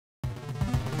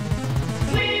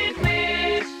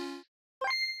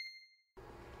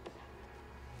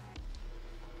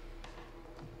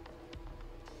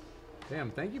Damn,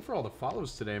 thank you for all the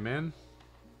follows today, man.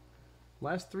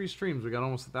 Last 3 streams, we got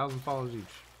almost 1,000 follows each.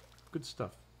 Good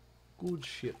stuff. Good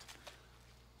shit.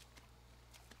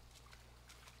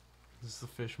 Is this the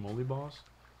fish moldy boss?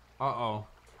 Uh-oh.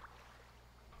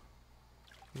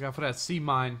 Look out for that sea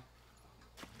mine.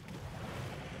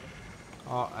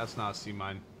 Oh, that's not a sea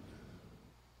mine.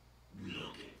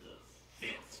 Look at the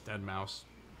fit. It's dead mouse.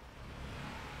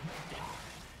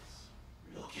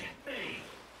 Look at me.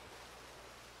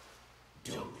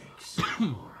 Don't look so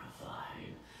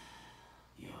horrified.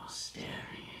 You're staring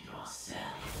at yourself.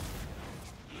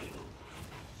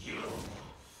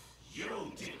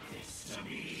 You did this to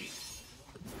me.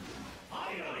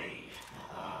 Finally.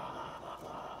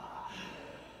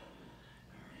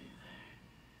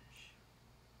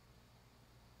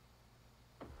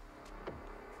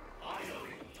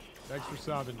 Thanks for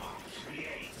subbing.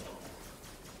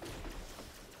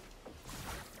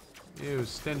 Ew,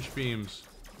 stench beams.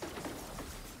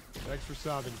 Thanks for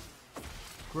subbing.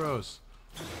 Gross.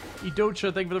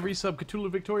 Idocha, thank you for the resub.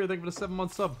 Cthulhu Victoria, thank you for the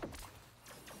 7-month sub.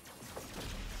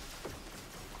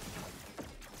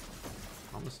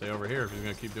 I'm gonna stay over here if he's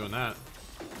gonna keep doing that.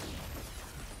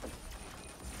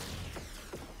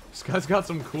 This guy's got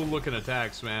some cool looking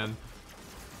attacks, man.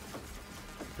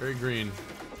 Very green.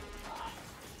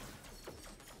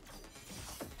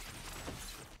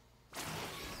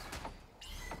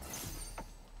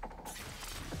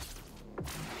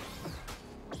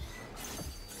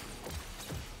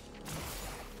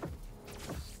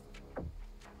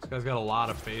 This guy's got a lot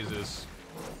of phases.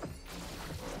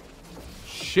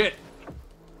 Shit!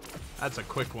 That's a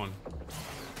quick one.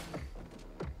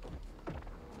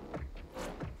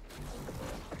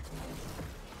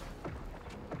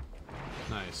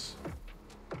 Nice.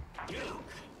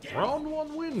 Round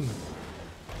 1 win!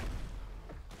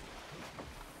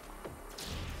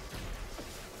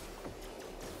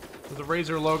 With the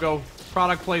Razer logo.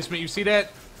 Product placement, you see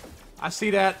that? I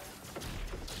see that.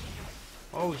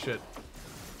 Holy shit.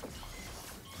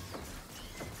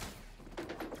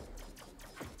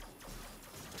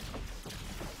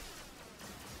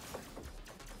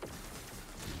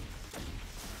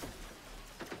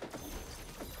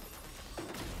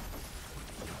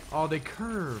 Oh, they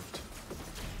curved.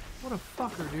 What a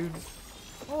fucker, dude.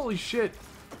 Holy shit.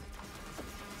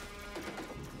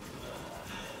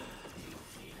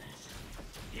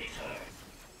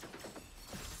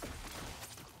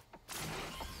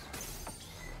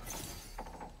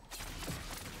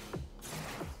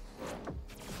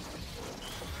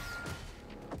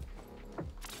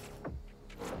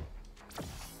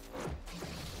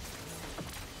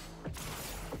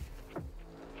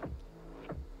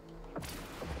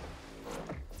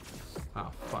 Oh,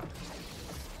 fuck.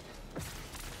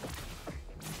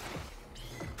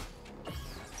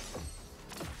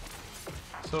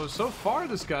 So far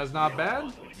this guy's not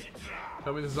bad.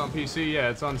 Tell me this is on PC? Yeah,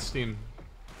 it's on Steam.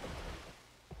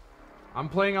 I'm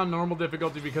playing on normal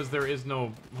difficulty because there is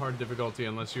no hard difficulty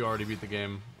unless you already beat the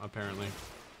game, apparently.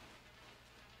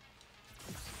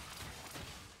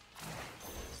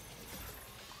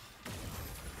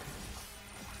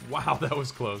 Wow, that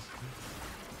was close.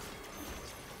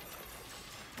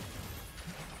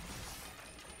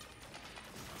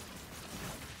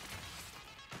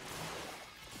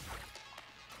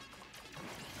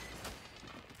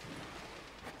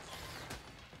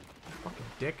 Fucking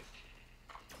dick.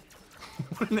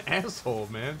 What an asshole,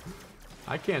 man.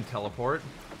 I can't teleport.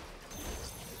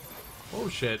 Oh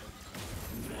shit.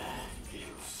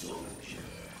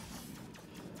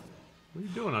 What are you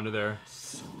doing under there?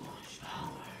 So much power,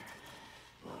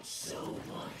 but so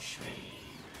much pain.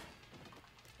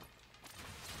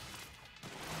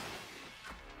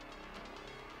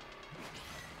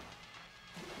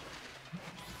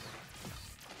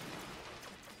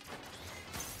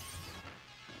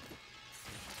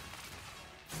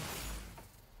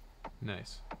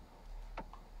 Nice.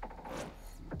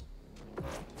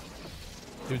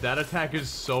 Dude, that attack is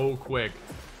so quick.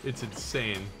 It's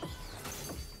insane.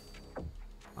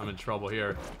 I'm in trouble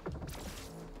here.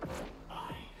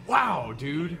 Wow,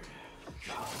 dude.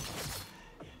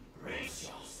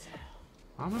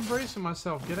 I'm embracing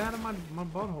myself. Get out of my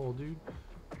butthole, dude.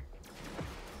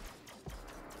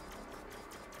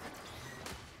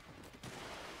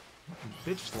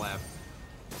 Bitch slap.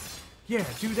 Yeah,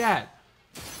 do that.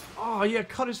 Oh yeah,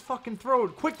 cut his fucking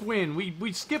throat. Quick win.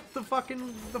 We skipped the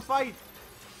fight.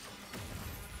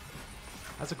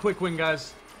 That's a quick win,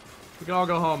 guys. We can all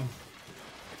go home.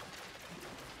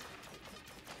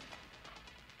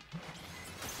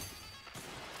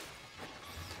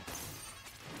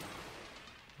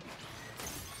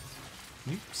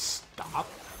 Can you stop?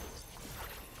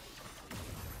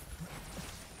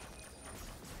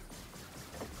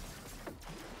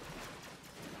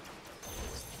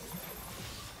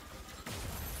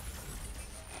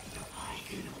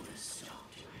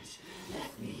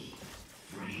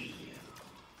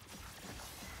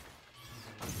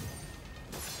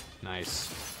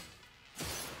 Nice.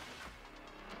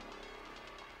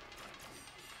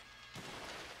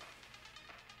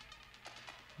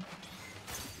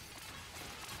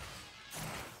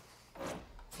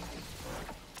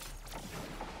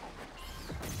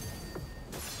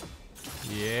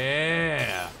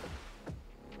 Yeah.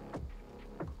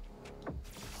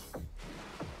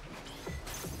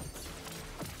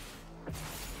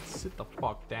 Sit the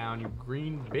fuck down, you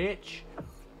green bitch.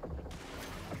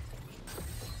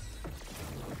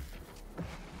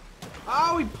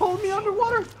 Oh, he pulled me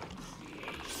underwater.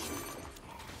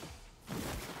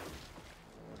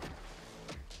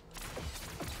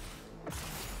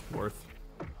 Worth.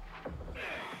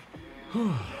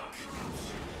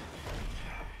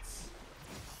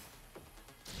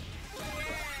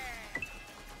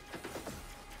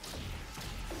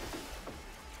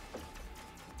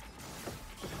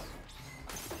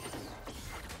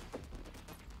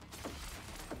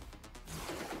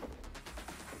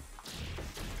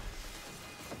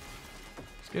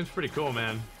 This game's pretty cool,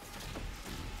 man.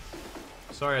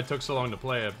 Sorry I took so long to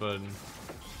play it, but...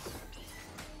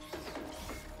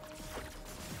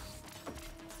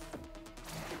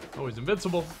 Oh, he's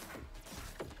invincible.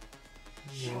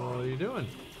 What are you doing?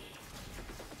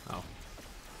 Oh.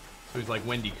 So he's like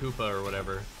Wendy Koopa or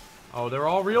whatever. Oh, they're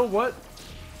all real? What?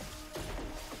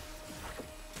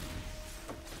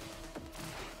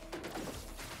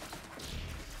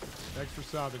 Thanks for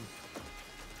subbing.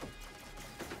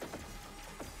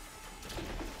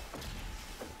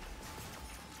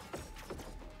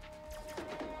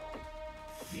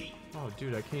 Oh,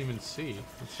 dude, I can't even see.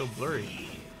 It's so blurry.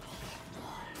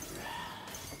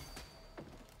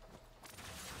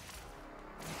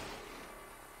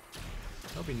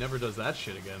 I hope he never does that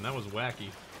shit again. That was wacky.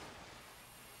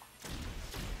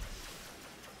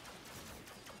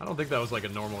 I don't think that was like a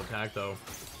normal attack, though.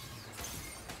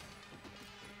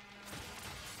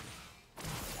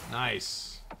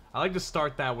 Nice. I like to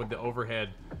start that with the overhead.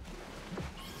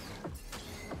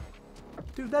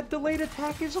 Dude, that delayed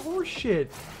attack is horseshit.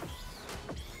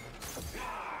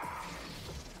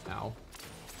 Ow.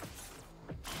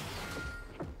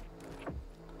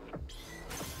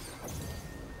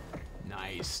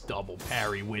 Nice. Double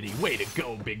parry, Witty. Way to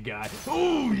go, big guy.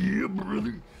 Oh, yeah,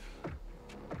 brother.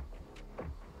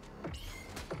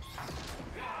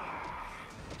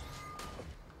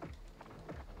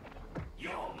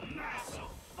 Your massive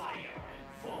fire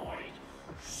and void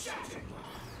shattered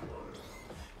my world.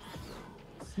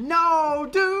 No,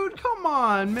 dude, come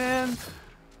on, man.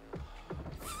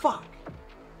 Fuck.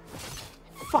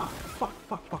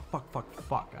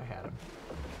 Fuck. I had him.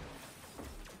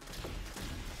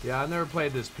 Yeah, I've never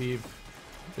played this Peeve.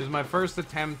 This is my first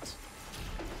attempt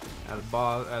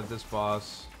at this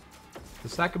boss. The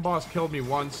second boss killed me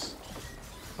once,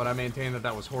 but I maintain that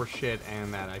that was horse shit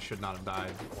and that I should not have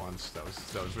died once. That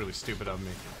was really stupid of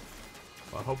me.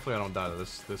 Well, hopefully I don't die to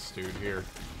this dude here.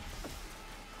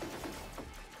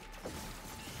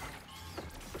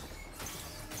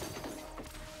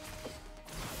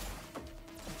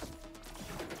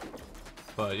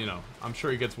 But, you know, I'm sure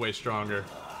he gets way stronger.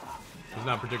 He's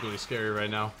not particularly scary right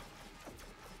now.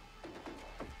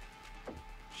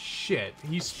 Shit,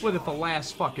 he split at the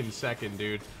last fucking second,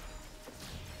 dude.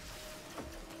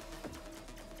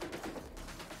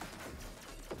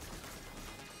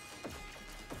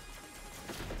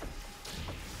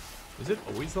 Is it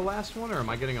always the last one, or am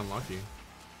I getting unlucky?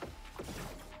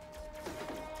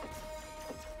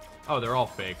 Oh, they're all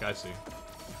fake, I see.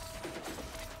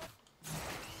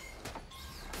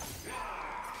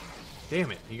 Damn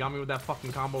it, he got me with that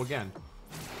fucking combo again.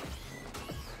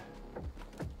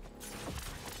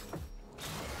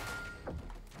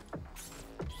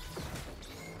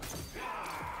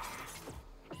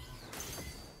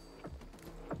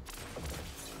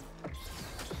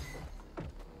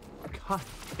 God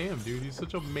damn, dude, he's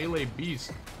such a melee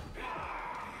beast.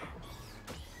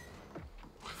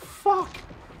 Fuck!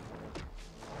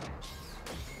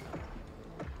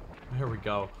 There we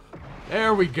go.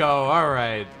 There we go,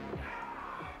 alright.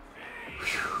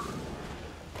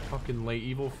 Fucking lay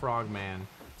evil frogman.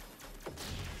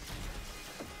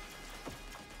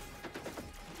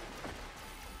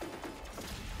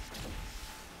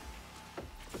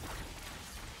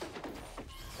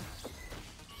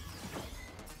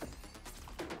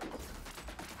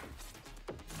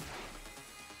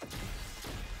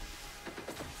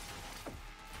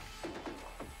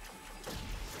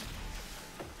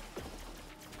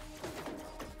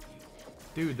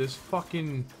 Dude, this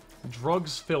fucking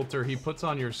drugs filter he puts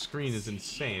on your screen is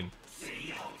insane.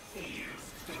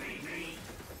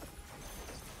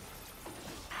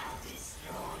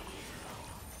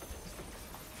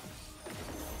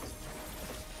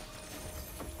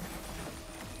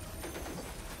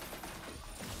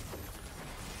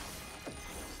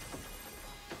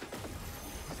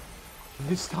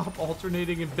 they stop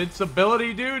alternating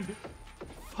invincibility, dude?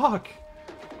 Fuck.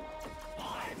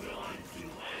 I will undo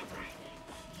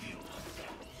everything you have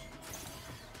done.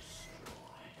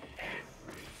 Destroy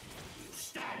everything you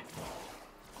stand for.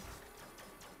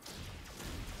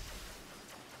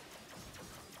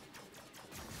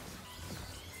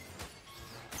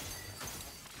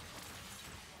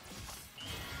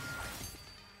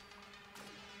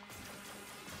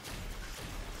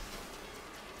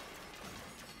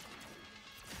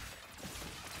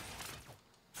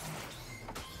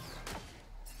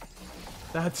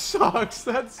 That sucks.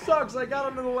 That sucks. I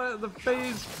got into the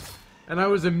phase, and I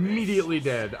was immediately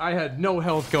dead. I had no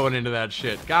health going into that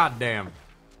shit. God damn.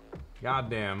 God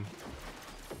damn.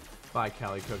 Bye,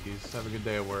 Cali Cookies. Have a good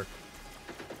day at work.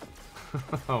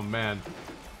 Oh, man.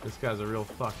 This guy's a real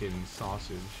fucking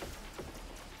sausage.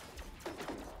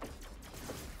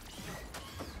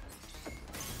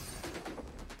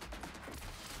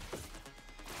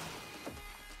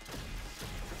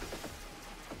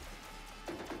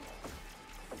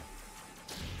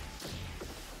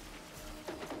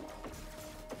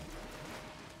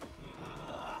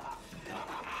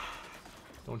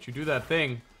 Don't you do that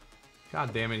thing.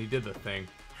 God damn it, he did the thing.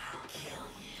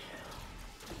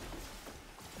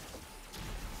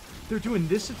 They're doing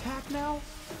this attack now?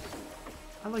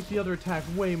 I like the other attack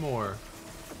way more.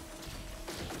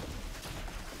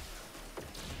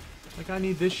 Like, I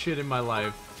need this shit in my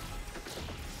life.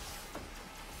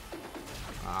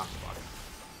 Ah, fuck.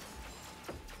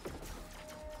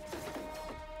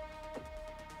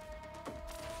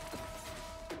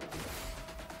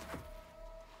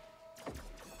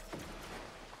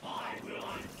 I will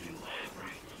undo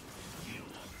everything you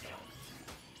have done.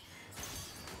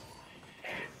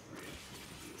 Everything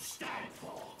you stand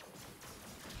for.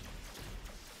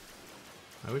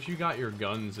 I wish you got your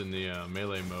guns in the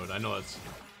melee mode. I know that's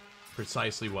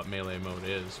precisely what melee mode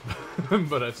is,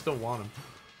 but I still want them.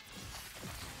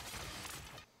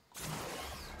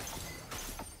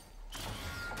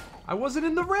 I wasn't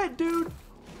in the red, dude!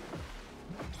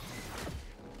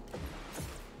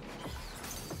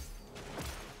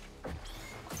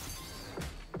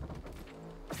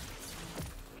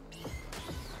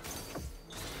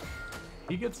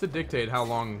 He gets to dictate how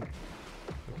long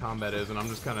the combat is, and I'm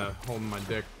just kind of holding my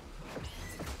dick.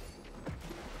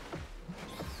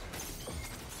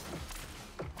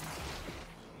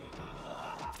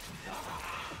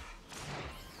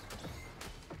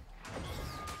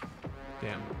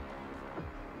 Damn.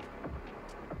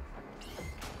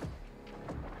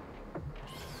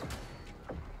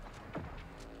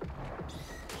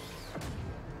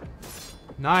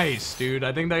 Nice, dude.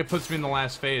 I think that puts me in the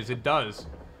last phase. It does.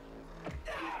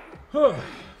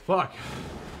 Fuck.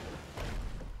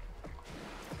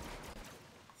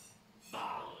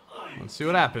 Let's see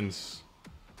what happens.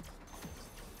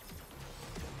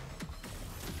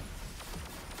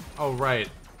 Oh, right.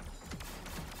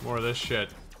 More of this shit.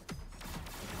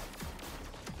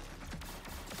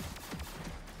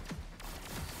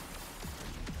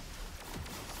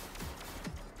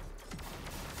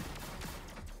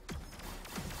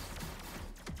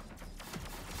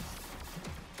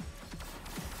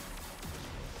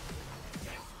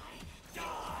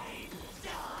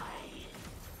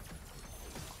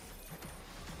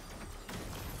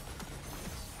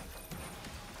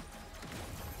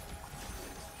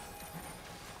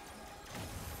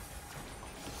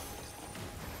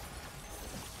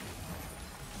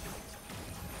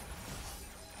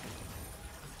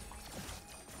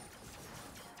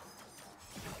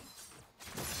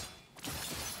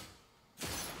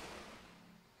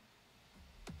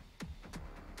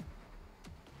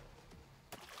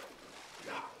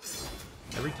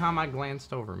 Every time I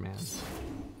glanced over, man,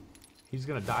 he's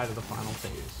gonna die to the final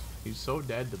phase. He's so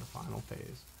dead to the final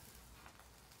phase.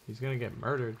 He's gonna get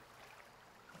murdered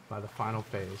by the final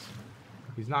phase.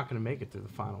 He's not gonna make it to the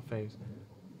final phase.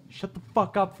 Shut the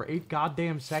fuck up for 8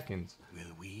 goddamn seconds.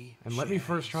 Will we and let me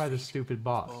first try this stupid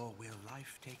boss. Or will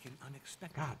life take an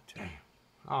unexpected God turn? damn.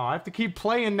 Oh, I have to keep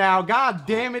playing now. God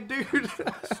damn it, dude.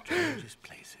 Strangest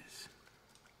places.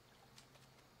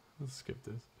 Let's skip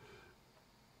this.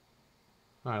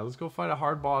 Alright, let's go fight a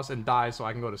hard boss and die so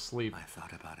I can go to sleep. I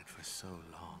thought about it for so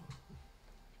long.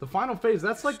 The final phase,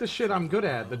 that's like the shit I'm good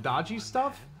at. The dodgy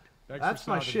stuff, that's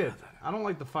my shit. I don't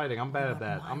like the fighting. I'm bad at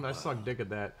that. I suck dick at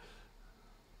that.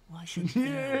 Why should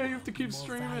Yeah, you have to keep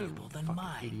streaming. Fucking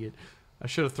idiot. I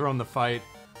should have thrown the fight.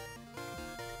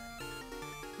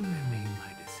 I made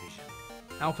my decision.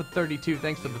 Alpha 32,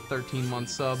 thanks for the 13-month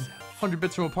sub. 100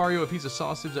 bits from Opario. If he's a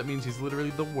sausage, that means he's literally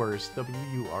the worst.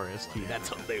 W-U-R-S-T. That's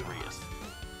hilarious.